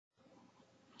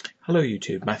Hello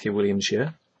YouTube, Matthew Williams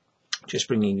here, just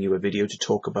bringing you a video to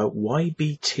talk about why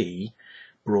BT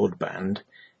Broadband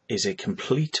is a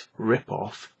complete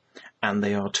rip-off and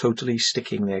they are totally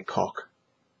sticking their cock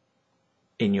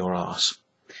in your arse.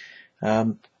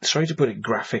 Sorry to put it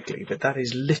graphically, but that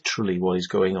is literally what is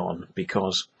going on,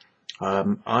 because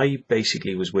I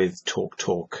basically was with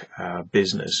TalkTalk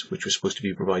Business, which was supposed to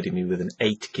be providing me with an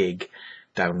 8 gig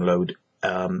download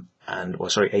 8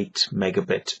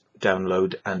 megabit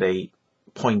download and a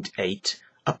 0.8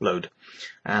 upload,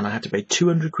 and I had to pay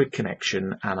 200 quid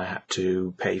connection and I had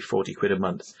to pay 40 quid a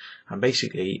month, and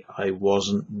basically I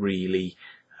wasn't really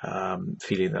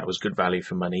feeling that was good value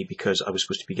for money, because I was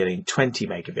supposed to be getting 20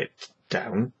 megabit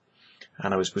down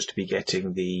and I was supposed to be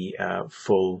getting the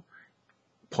full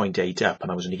 0.8 up,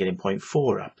 and I was only getting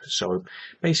 0.4 up. So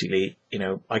basically,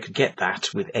 I could get that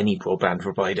with any broadband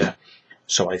provider.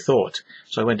 So I thought.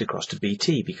 So I went across to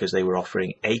BT because they were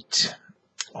offering 8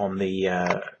 on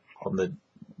the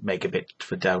megabit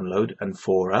for download and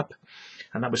 4 up,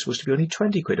 and that was supposed to be only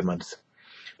 20 quid a month.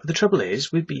 But the trouble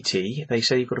is, with BT, they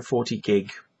say you've got a 40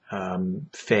 gig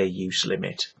fair use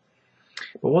limit.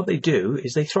 But what they do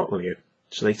is they throttle you.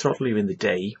 So they throttle you in the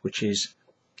day, which is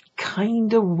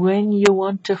kind of when you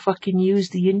want to fucking use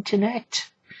the internet,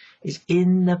 is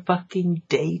in the fucking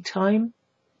daytime,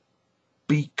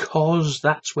 because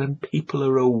that's when people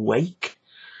are awake.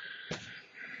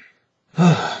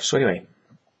 So anyway,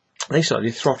 they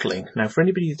started throttling. Now, for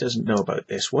anybody who doesn't know about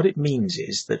this, what it means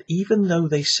is that even though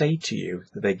they say to you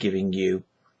that they're giving you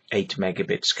 8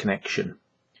 megabits connection,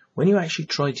 when you actually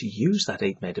try to use that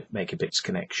 8 megabits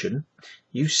connection,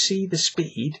 you see the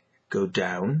speed go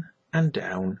down and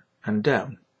down and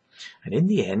down. And in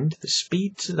the end, the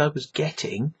speeds that I was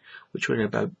getting, which were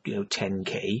about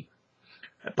 10k,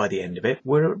 by the end of it,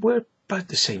 were about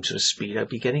the same sort of speed I'd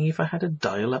be getting if I had a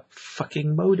dial-up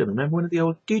fucking modem. Remember one of the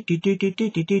old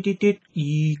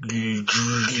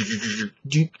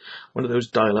one of those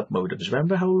dial-up modems?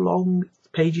 Remember how long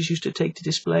pages used to take to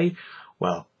display?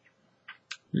 Well,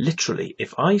 literally,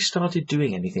 if I started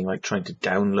doing anything like trying to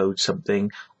download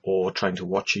something or trying to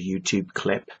watch a YouTube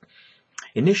clip,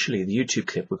 initially the YouTube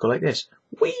clip would go like this,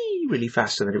 wee, really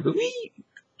fast, and then it would go wee,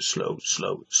 slow,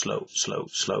 slow, slow, slow,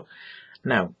 slow.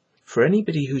 Now, for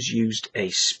anybody who's used a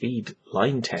speed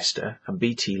line tester, and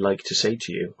BT like to say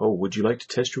to you, oh, would you like to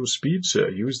test your speed, sir?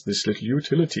 Use this little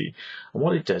utility. And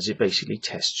what it does, it basically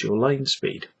tests your line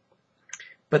speed.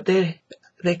 But they're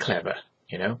clever,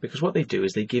 because what they do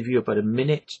is they give you about 1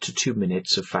 minute to 2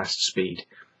 minutes of fast speed.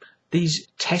 These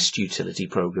test utility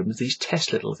programs, these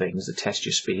test little things that test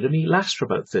your speed, only last for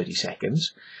about 30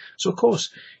 seconds. So of course,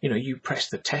 you press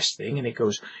the test thing and it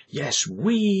goes, yes,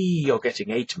 you're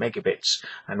getting 8 megabits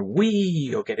and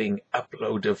you're getting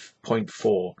upload of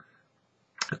 0.4.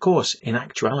 Of course, in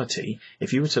actuality,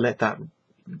 if you were to let that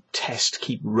test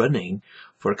keep running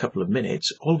for a couple of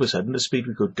minutes, all of a sudden the speed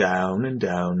would go down and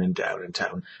down and down and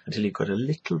down until you've got a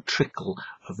little trickle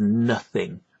of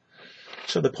nothing.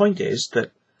 So the point is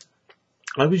that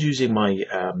I was using my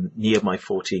near my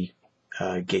 40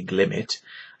 gig limit,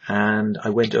 and I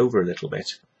went over a little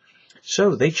bit.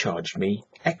 So they charged me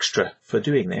extra for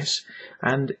doing this,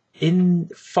 and in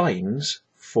fines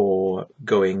for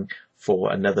going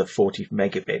for another 40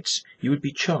 megabits, you would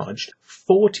be charged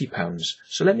 £40.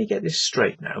 So let me get this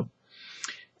straight now.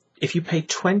 If you pay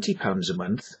 £20 a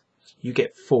month, you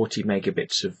get 40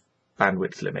 megabits of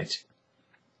bandwidth limit.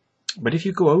 But if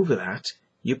you go over that,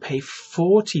 you pay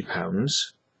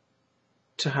 £40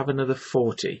 to have another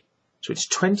 40. So it's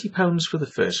 £20 for the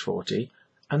first 40,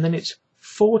 and then it's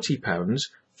 £40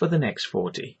 for the next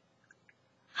 40.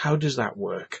 How does that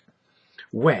work?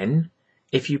 When,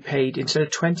 if you paid, instead of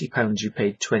 £20, you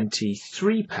paid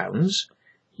 £23,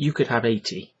 you could have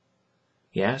 80.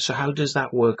 Yeah, so how does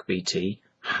that work, BT?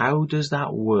 How does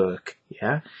that work?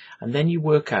 Yeah, and then you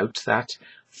work out that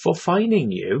for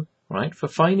fining you, right, for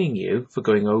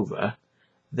going over,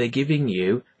 they're giving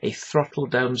you a throttle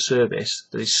down service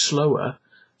that is slower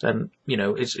than,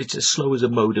 it's as slow as a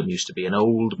modem used to be, an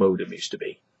old modem used to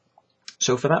be.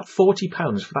 So for that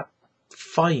 £40, for that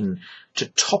fine to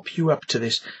top you up to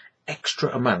this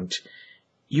extra amount,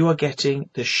 you are getting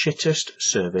the shittest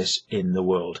service in the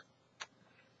world.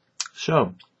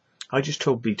 So I just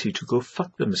told BT to go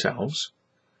fuck themselves,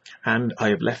 and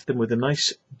I have left them with a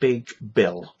nice big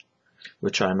bill,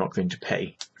 which I'm not going to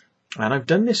pay. And I've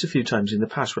done this a few times in the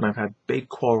past when I've had big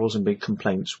quarrels and big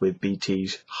complaints with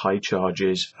BT's high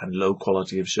charges and low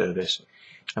quality of service.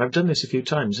 And I've done this a few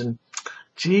times, and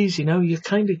geez, you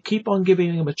kind of keep on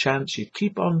giving them a chance. You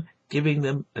keep on giving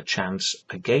them a chance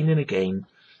again and again,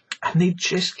 and they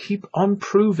just keep on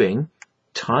proving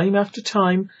time after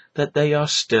time that they are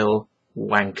still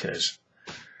wankers.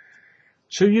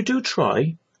 So you do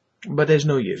try, but there's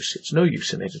no use. It's no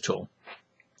use in it at all.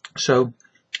 So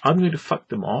I'm going to fuck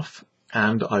them off,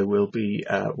 and I will be,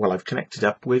 I've connected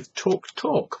up with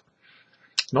TalkTalk.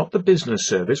 Not the business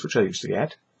service, which I used to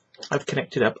get. I've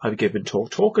connected up, I've given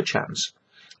TalkTalk a chance.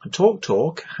 And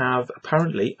TalkTalk have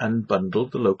apparently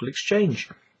unbundled the local exchange.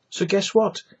 So guess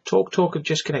what? TalkTalk have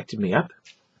just connected me up,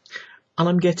 and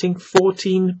I'm getting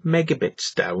 14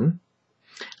 megabits down,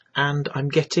 and I'm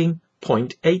getting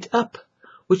 0.8 up,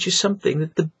 which is something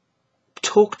that the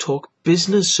TalkTalk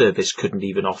business service couldn't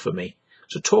even offer me.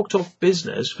 So TalkTalk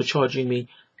business, for charging me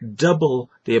double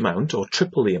the amount or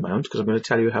triple the amount, because I'm going to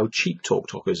tell you how cheap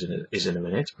TalkTalk is in a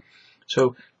minute.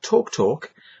 So TalkTalk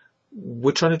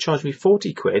were trying to charge me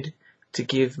 40 quid to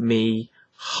give me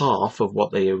half of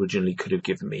what they originally could have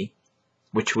given me,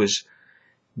 which was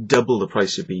double the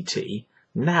price of BT.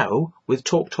 Now with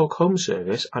TalkTalk home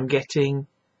service, I'm getting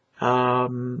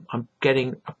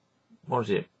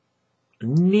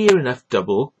near enough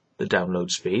double the download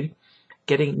speed,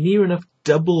 getting near enough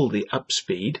double the up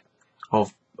speed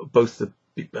of both the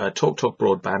TalkTalk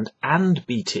Broadband and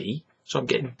BT. So I'm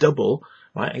getting double,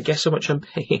 right? And guess how much I'm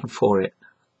paying for it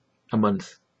a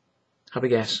month? Have a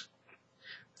guess.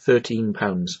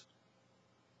 £13.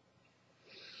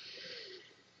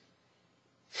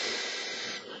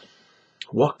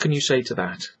 What can you say to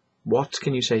that? What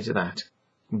can you say to that?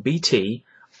 BT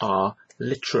are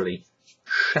literally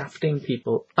shafting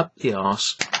people up the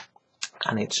arse,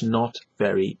 and it's not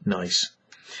very nice.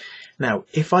 Now,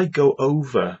 if I go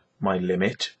over my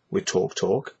limit with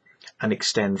TalkTalk and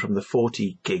extend from the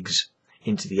 40 gigs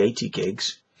into the 80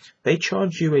 gigs, they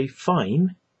charge you a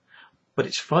fine, but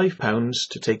it's £5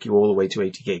 to take you all the way to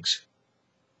 80 gigs.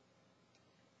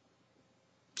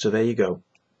 So there you go.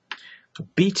 So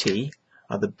BT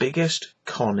are the biggest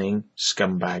conning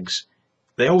scumbags.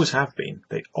 They always have been.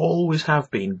 They always have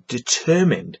been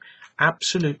determined,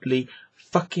 absolutely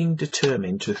fucking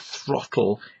determined to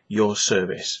throttle your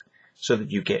service so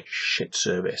that you get shit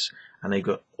service. And they've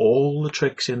got all the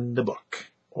tricks in the book.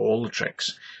 All the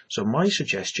tricks. So my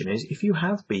suggestion is, if you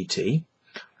have BT,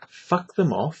 fuck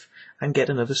them off and get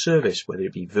another service, whether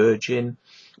it be Virgin,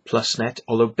 PlusNet.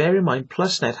 Although bear in mind,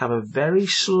 PlusNet have a very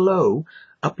slow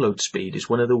upload speed. It's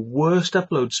one of the worst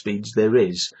upload speeds there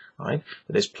is, right?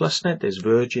 But there's PlusNet, there's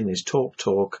Virgin, there's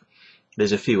TalkTalk,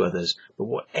 there's a few others. But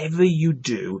whatever you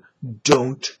do,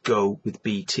 don't go with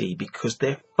BT, because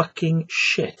they're fucking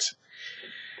shit.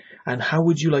 And how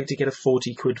would you like to get a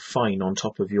 40 quid fine on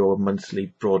top of your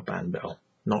monthly broadband bill?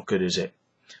 Not good, is it?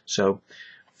 So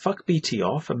fuck BT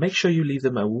off, and make sure you leave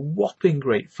them a whopping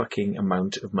great fucking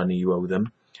amount of money you owe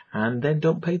them, and then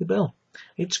don't pay the bill.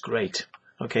 It's great.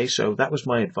 Okay, so that was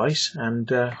my advice, and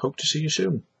hope to see you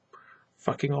soon.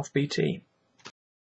 Fucking off BT.